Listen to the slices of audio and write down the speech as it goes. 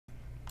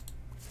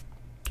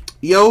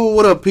Yo,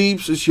 what up,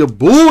 peeps? It's your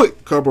boy,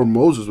 Carper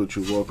Moses, with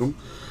you. Welcome.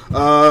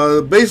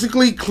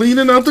 Basically,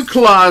 cleaning out the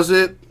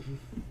closet.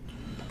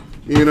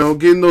 You know,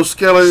 getting those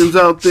skeletons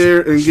out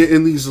there and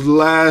getting these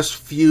last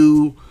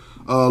few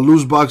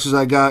loose boxes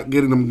I got,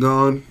 getting them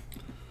gone.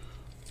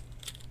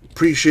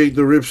 Appreciate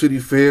the Rip City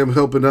fam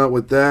helping out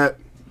with that.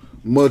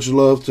 Much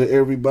love to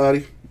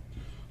everybody.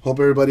 Hope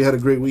everybody had a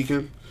great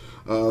weekend.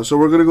 So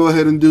we're going to go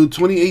ahead and do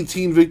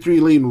 2018 Victory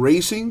Lane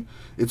Racing.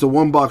 It's a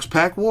one-box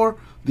pack war.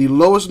 The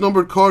lowest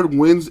numbered card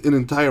wins an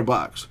entire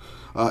box.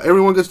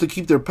 Everyone gets to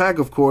keep their pack,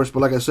 of course, but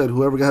like I said,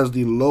 whoever has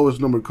the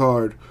lowest numbered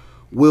card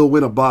will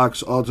win a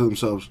box all to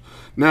themselves.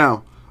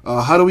 Now,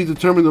 how do we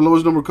determine the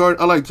lowest numbered card?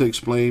 I like to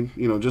explain,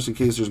 you know, just in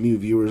case there's new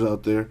viewers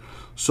out there.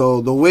 So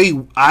the way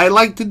I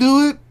like to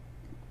do it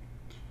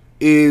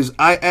is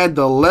I add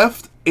the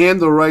left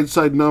and the right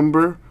side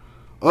number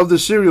of the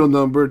serial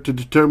number to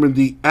determine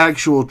the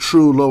actual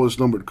true lowest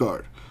numbered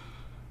card.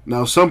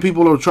 Now, some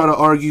people will try to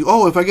argue,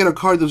 oh, if I get a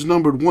card that's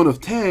numbered 1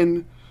 of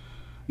 10,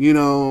 you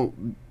know,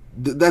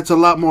 that's a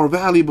lot more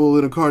valuable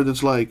than a card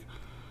that's like,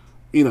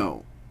 you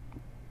know,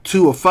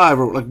 2 of 5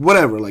 or like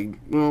whatever. Like,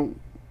 well,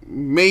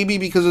 maybe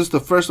because it's the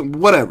first,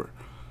 whatever.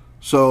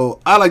 So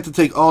I like to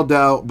take all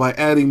doubt by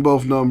adding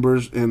both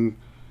numbers, and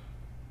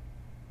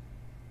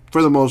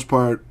for the most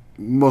part,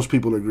 most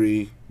people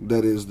agree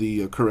that is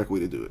the correct way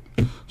to do it.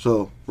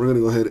 So we're going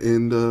to go ahead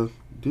and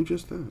do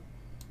just that.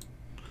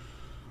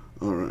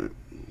 All right.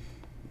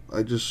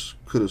 I just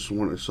could have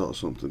sworn I saw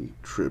something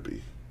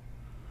trippy.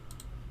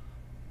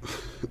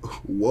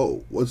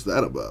 Whoa, what's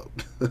that about?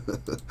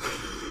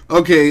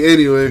 Okay,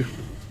 anyway.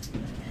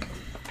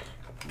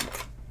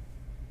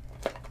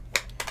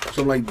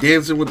 Some like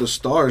Dancing with the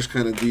Stars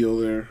kind of deal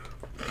there.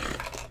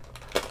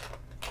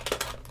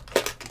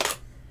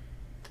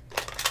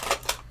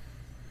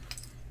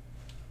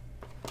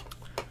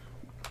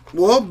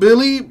 Well,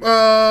 Billy,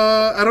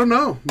 I don't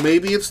know.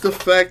 Maybe it's the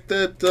fact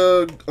that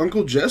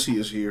Uncle Jesse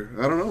is here.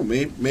 I don't know.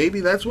 Maybe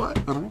that's why. I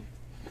don't know.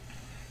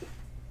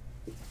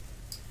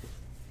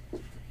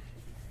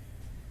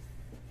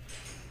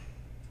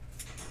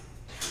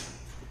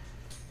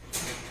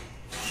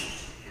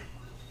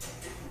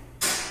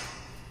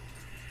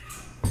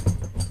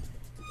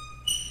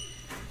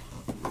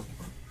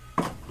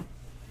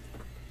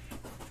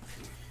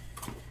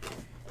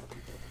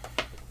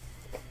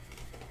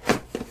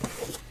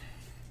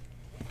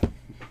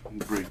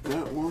 Break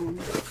that one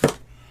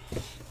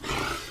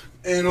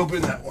and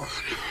open that one.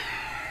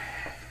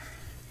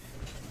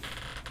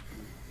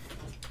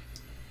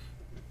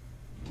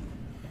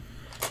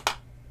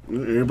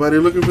 Everybody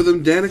looking for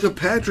them Danica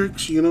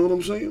Patricks, you know what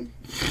I'm saying?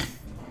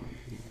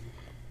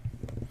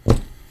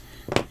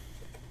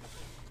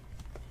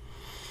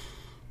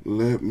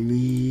 Let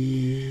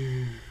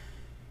me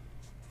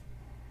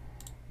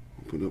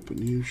open up a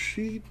new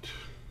sheet.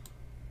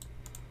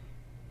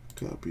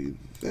 Copy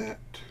that.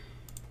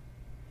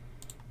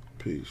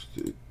 Paste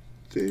it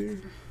there.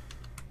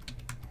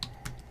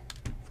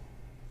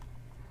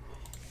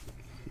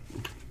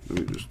 Let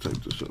me just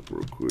type this up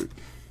real quick.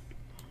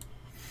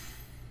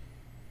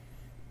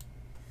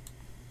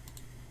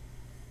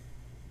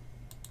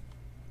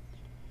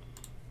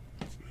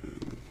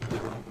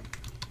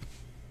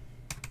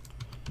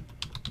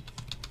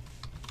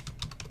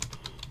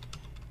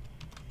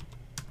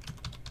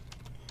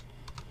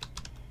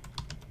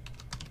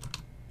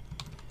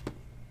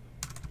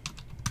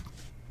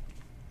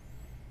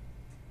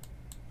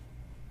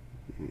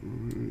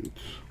 Alright,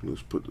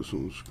 let's put this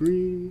on the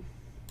screen.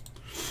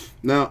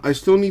 Now, I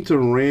still need to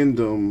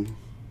random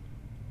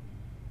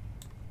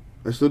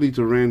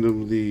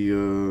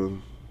the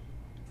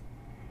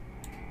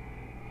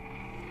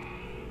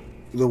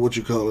what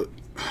you call it,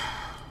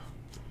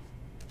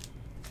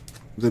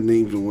 the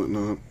names and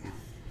whatnot.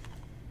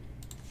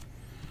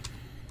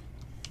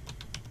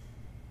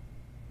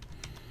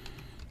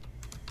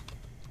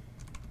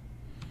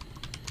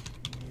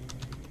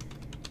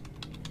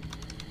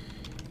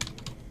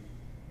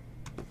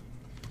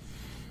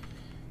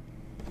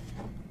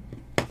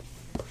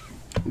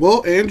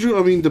 Well, Andrew,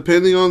 I mean,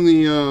 depending on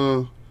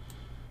the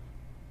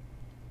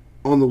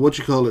what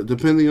you call it,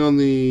 depending on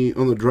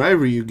the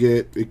driver you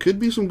get, it could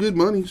be some good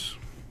monies.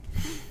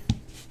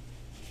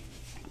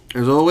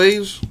 As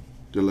always,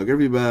 good luck,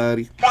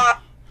 everybody.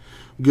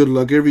 Good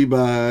luck,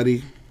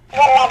 everybody. Good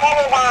luck,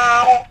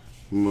 everybody.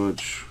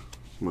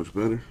 Much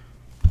better.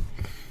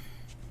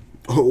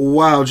 Oh,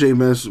 wow,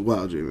 J-Mess.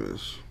 Wow,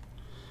 J-Mess.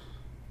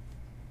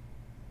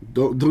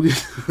 Don't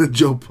even,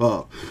 Joe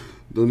Paul.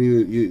 Don't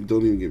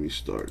even get me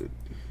started.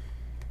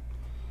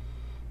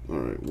 All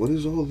right, what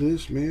is all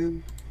this,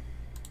 man?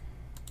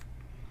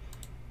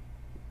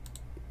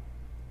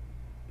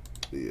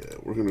 Yeah,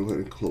 we're gonna go ahead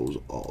and close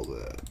all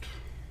that.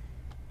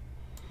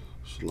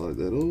 Slide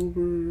that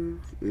over.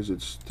 Is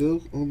it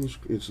still on the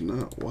screen? It's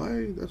not.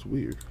 Why? That's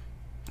weird.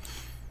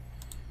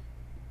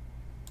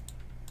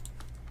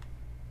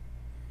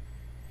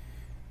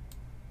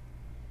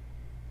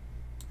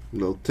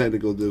 No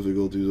technical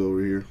difficulties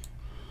over here.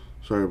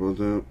 Sorry about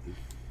that.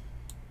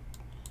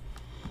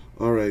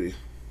 Alrighty.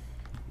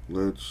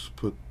 Let's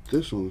put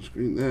this on the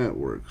screen. That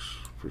works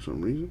for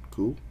some reason.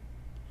 Cool.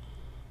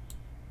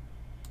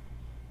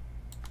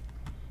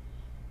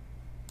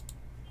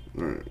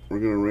 Alright, we're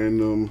going to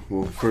random.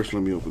 Well, first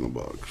let me open the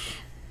box.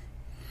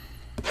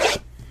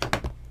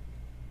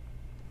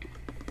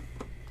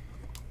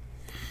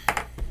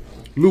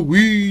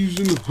 Louise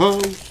in the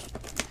house.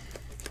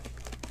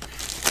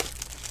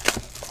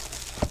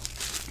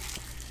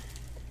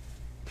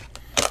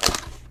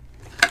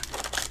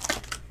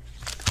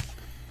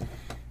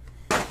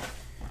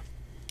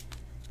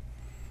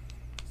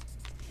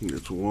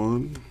 That's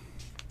 1,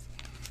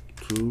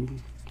 2,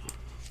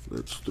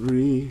 that's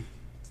 3,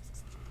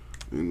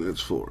 and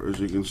that's 4. As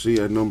you can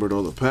see, I numbered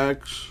all the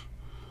packs.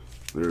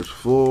 There's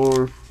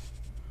 4,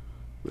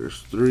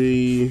 there's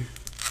 3,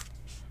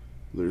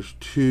 there's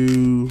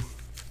 2,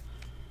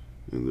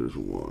 and there's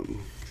 1.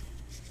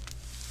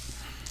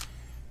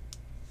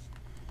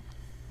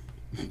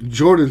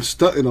 Jordan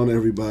stunting on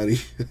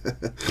everybody.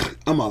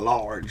 I'm a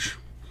large.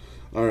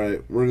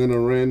 Alright, we're going to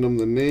random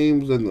the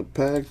names and the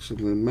packs and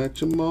then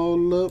match them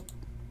all up.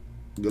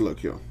 Good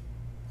luck, y'all.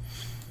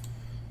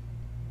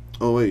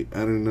 Oh, wait, I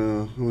didn't,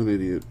 I'm an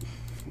idiot.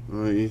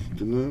 I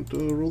did not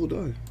roll the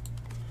die.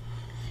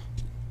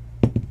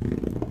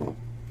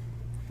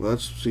 Well,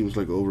 that seems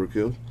like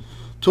overkill.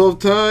 12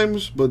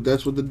 times, but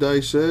that's what the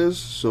die says,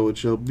 so it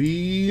shall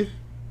be...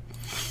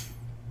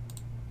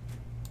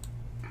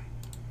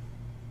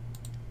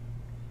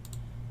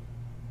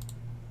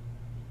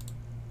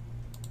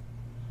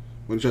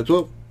 One shot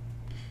 12.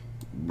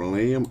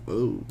 Blam.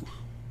 Oh.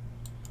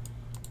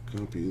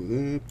 Copy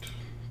that.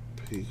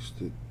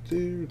 Paste it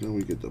there. Now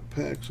we get the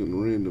packs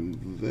and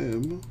random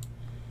them,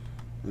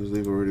 as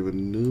they've already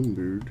been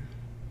numbered.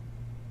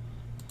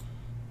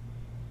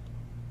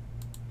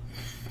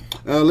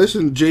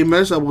 Listen,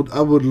 J-Mess, I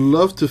would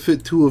love to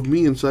fit 2 of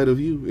me inside of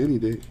you any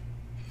day.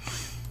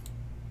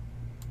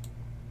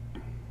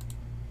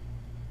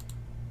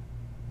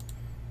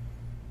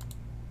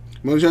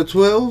 One shot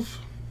 12.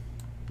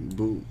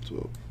 Boom,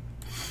 12.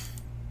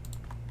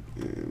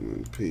 And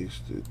then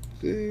paste it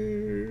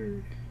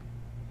there.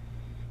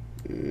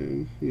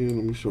 And yeah,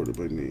 let me sort it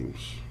by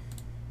names.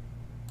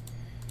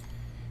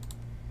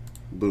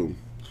 Boom.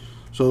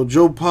 So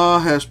Joe Pa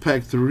has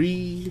pack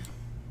 3.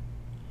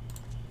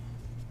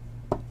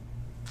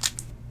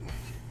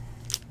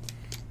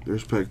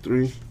 There's pack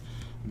 3.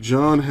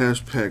 John has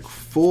pack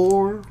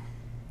 4.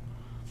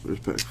 There's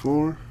pack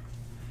 4.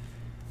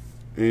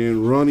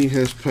 And Ronnie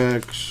has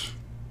packs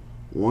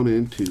 1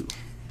 and 2.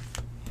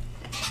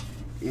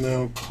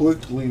 Now,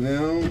 quickly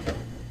now.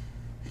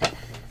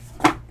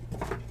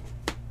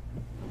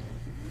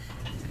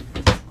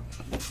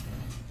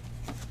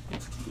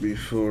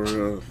 Before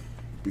it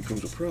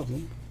becomes a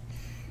problem.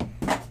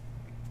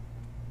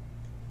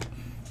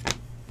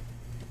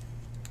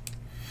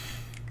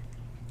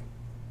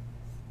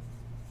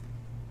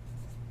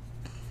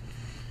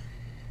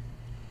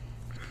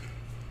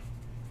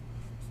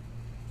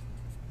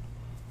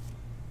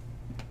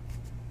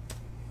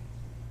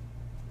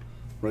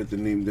 Write the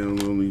name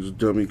down on these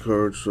dummy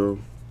cards so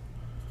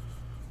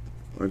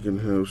I can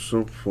have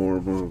some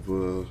form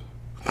of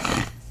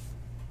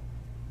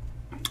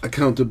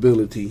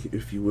accountability,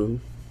 if you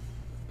will.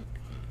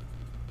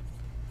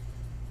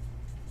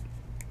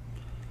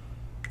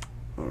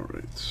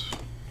 Alright.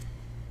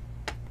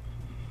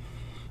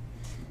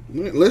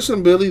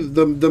 Listen, Billy,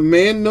 the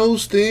man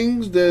knows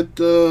things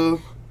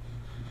that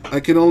I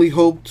can only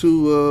hope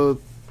to,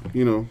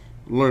 you know,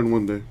 learn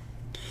one day.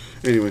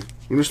 Anyway,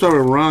 we're going to start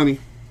with Ronnie.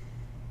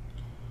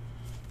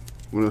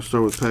 I'm going to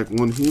start with pack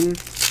 1 here.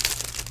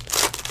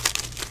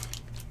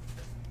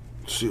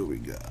 Let's see what we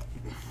got.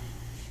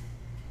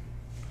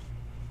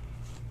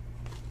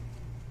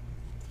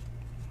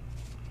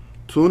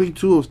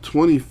 $22 of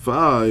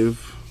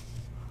 25.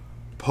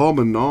 Paul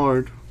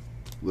Menard,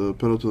 the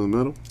pedal to the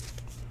metal.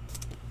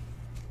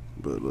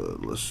 But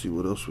let's see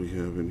what else we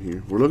have in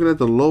here. We're looking at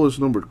the lowest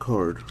numbered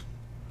card.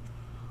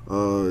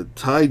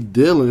 Ty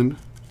Dillon,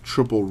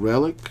 triple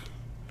relic.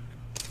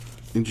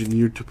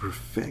 Engineered to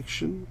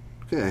perfection.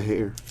 Look at that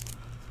hair.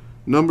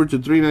 Numbered to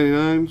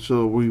 399,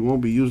 so we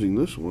won't be using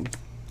this one.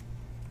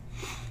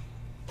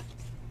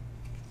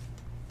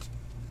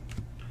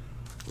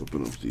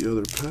 Open up the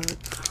other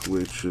pack,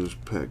 which is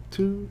pack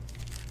 2.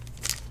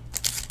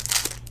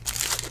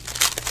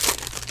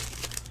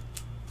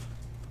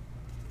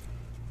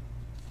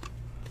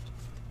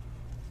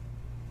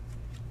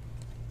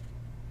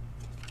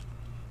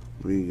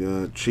 We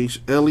got Chase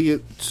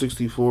Elliott,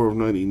 64 of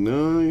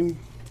 99.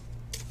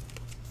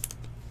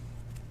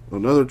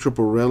 Another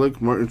triple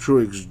relic, Martin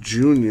Truex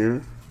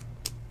Jr.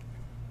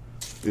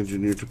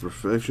 Engineered to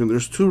perfection.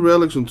 There's 2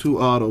 relics and 2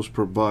 autos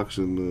per box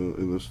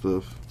in the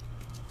stuff.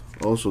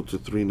 Also to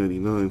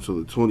 $3.99,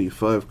 so the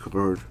 25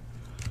 card,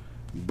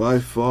 by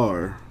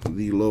far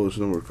the lowest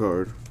number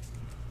card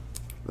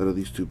out of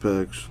these 2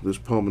 packs. This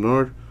Paul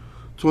Menard,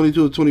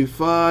 22 of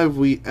 25.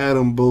 We add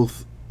them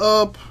both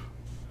up,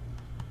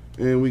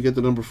 and we get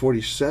the number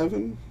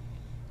 47,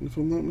 if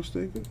I'm not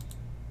mistaken.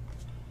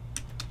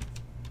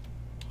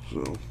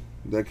 So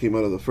That came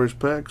out of the first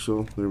pack,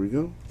 so there we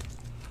go.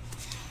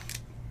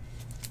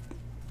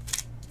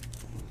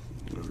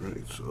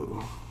 Alright,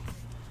 so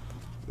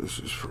this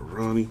is for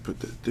Ronnie.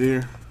 Put that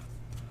there.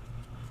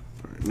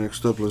 Alright,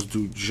 next up, let's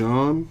do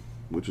John,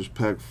 which is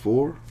pack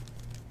 4.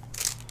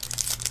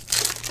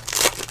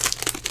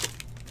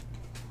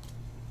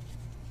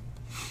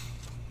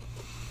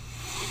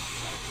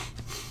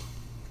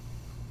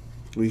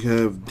 We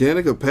have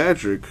Danica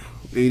Patrick,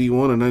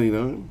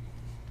 81/99.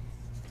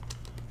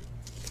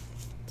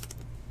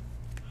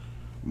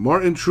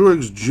 Martin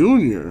Truex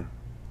Jr.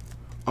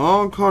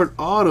 on-card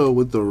auto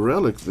with the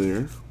relic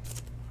there.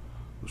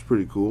 That's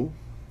pretty cool.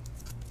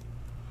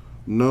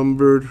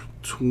 Numbered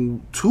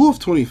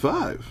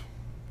 2/25.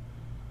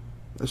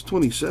 That's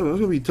 27. That's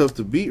going to be tough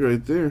to beat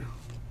right there.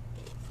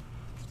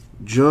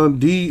 John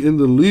D in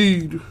the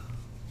lead.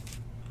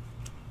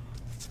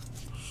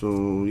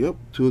 So, yep,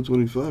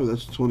 2/25.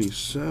 That's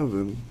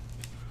 27.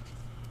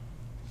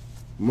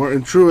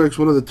 Martin Truex,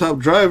 one of the top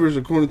drivers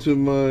according to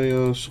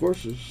my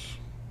sources.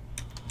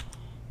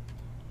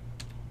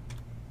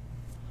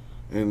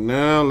 And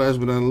now, last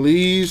but not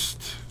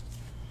least,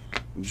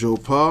 Joe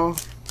Paul.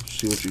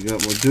 See what you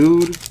got, my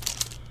dude.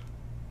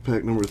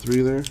 Pack number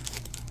 3 there.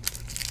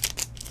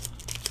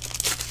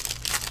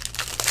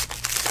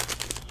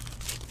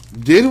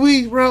 Did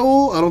we,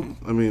 Raul?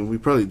 I mean, we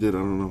probably did. I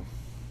don't know.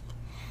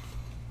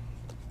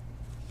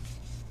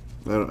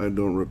 I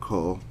don't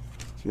recall.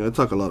 You know, I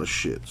talk a lot of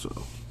shit,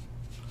 so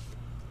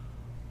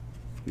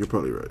you're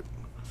probably right.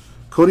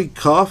 Cody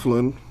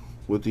Coughlin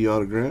with the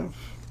autograph.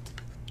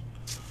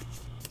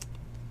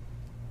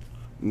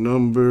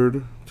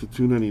 Numbered to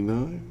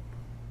 299.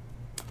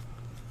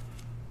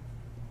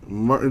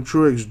 Martin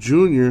Truex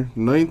Jr.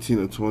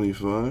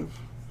 19/25.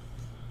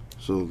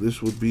 So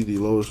this would be the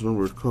lowest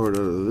numbered card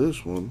out of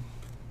this one.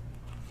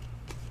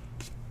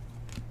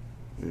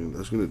 And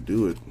that's going to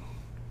do it.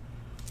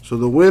 So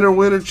the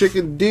winner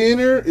chicken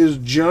dinner is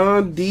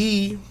John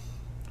D.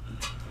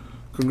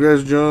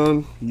 Congrats,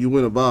 John. You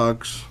win a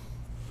box.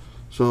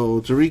 So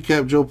to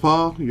recap, Joe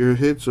Paul, your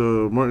hits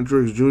are Martin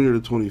Truex Jr.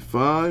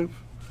 /25.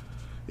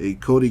 A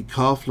Cody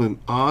Coughlin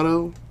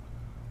auto,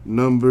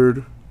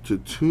 numbered to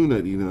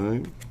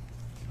 299.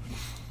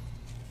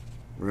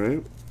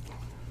 Right.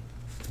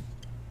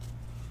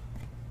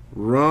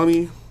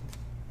 Ronnie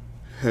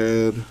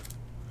had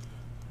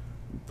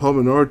Paul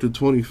Menard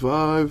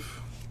 /25.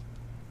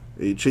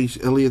 A Chase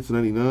Elliott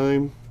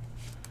 /99.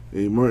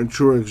 A Martin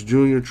Truex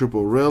Jr.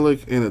 triple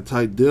relic. And a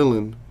Ty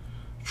Dillon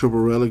triple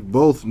relic,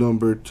 both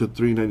numbered to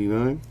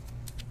 399.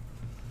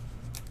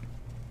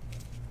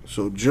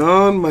 So,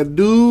 John, my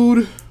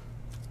dude,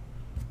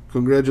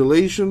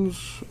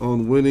 congratulations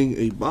on winning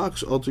a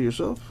box all to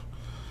yourself.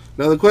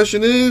 Now, the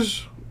question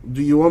is,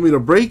 do you want me to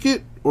break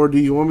it or do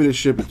you want me to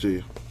ship it to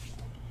you?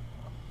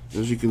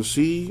 As you can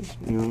see,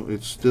 you know,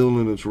 it's still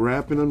in its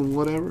wrapping and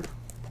whatever.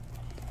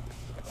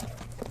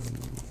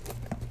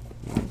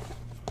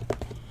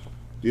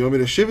 Do you want me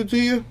to ship it to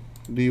you?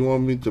 Do you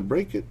want me to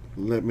break it?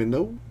 Let me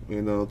know,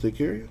 and I'll take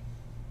care of you.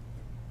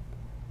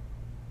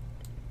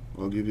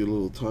 I'll give you a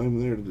little time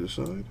there to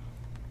decide.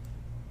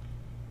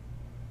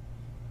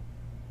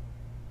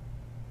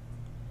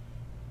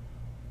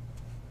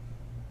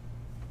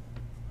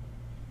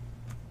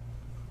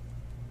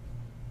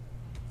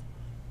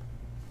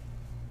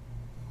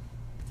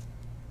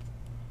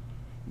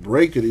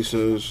 Break it, he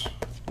says.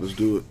 Let's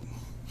do it.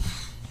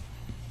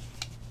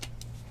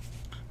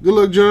 Good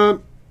luck,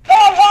 John.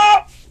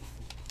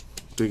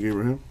 Thank you,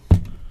 Abraham.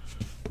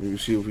 Maybe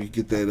see if we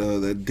get that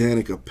that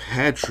Danica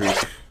Patrick,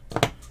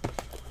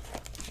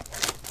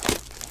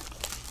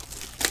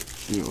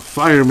 you know,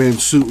 fireman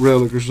suit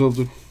relic or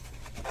something.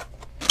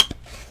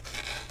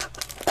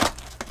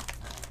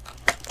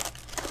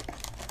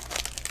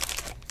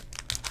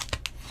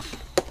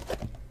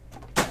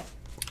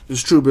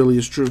 It's true, Billy.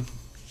 It's true.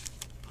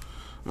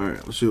 All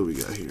right, let's see what we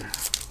got here.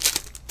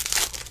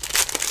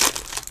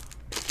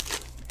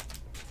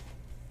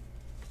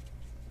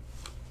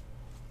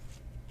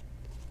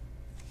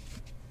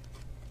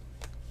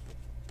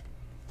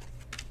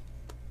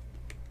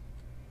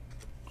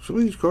 Some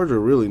of these cards are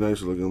really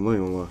nice looking, I'm not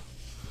gonna lie.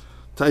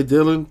 Ty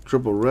Dillon,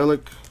 triple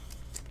relic.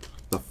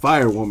 The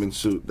Firewoman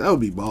suit, that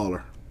would be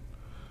baller.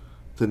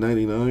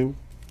 /99.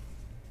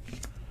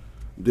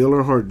 Dale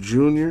Earnhardt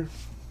Jr.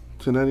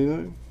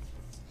 /99.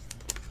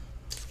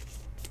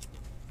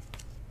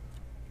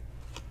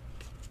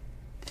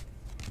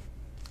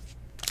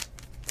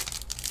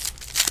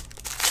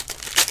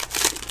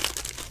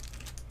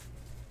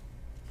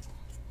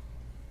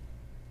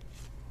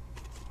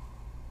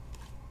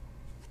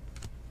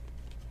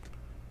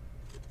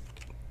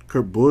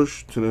 Kurt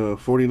Busch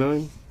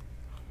 /49.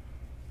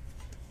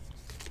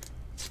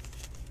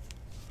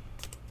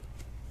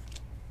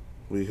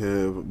 We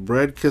have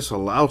Brad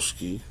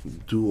Keselowski,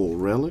 dual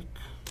relic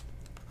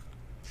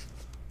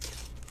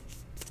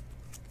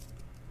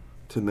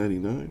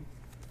 /99.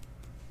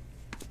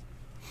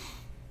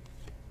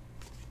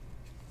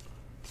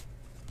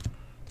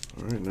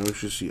 All right, now we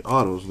should see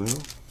autos now.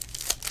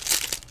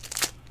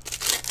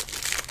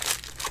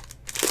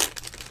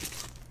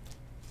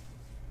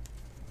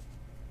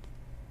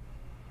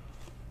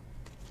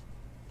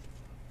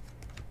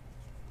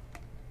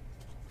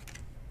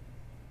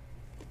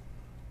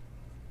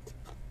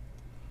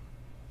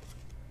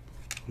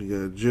 We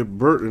got Jib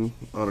Burton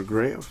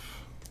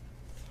autograph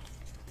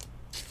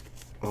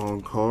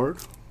on card,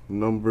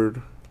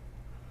 numbered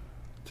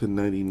to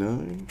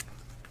 99.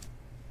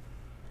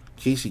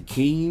 Casey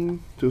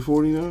Keene to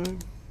 49.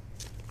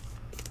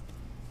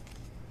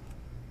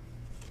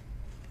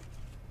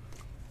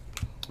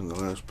 And the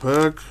last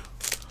pack,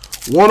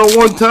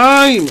 101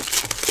 time.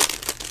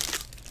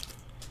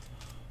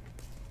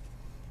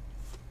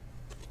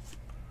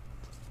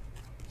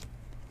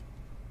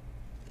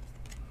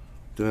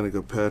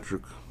 Danica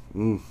Patrick,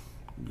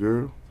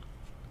 girl.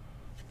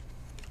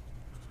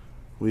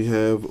 We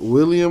have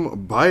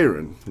William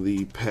Byron,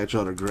 the patch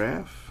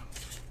autograph,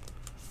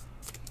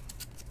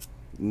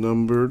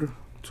 numbered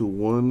to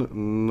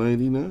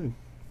 199.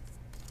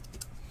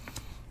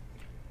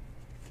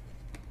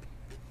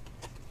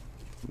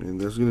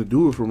 And that's going to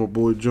do it for my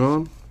boy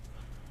John.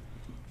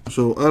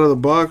 So out of the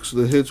box,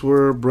 the hits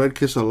were Brad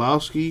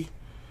Keselowski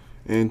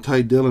and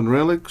Ty Dillon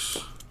relics,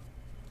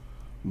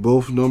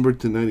 both numbered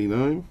to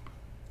 99.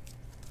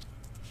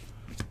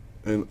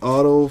 An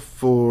auto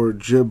for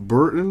Jeb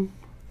Burton,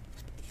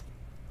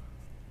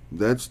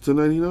 that's to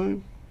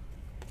 99.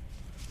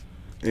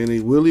 And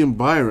a William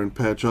Byron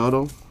patch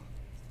auto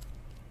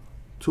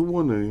to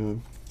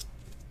 199.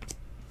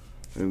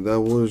 And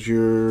that was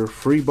your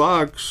free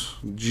box,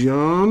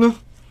 John.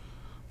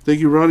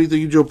 Thank you, Ronnie.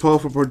 Thank you, Joe Paul,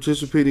 for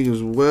participating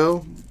as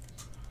well.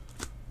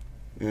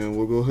 And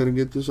we'll go ahead and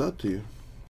get this out to you.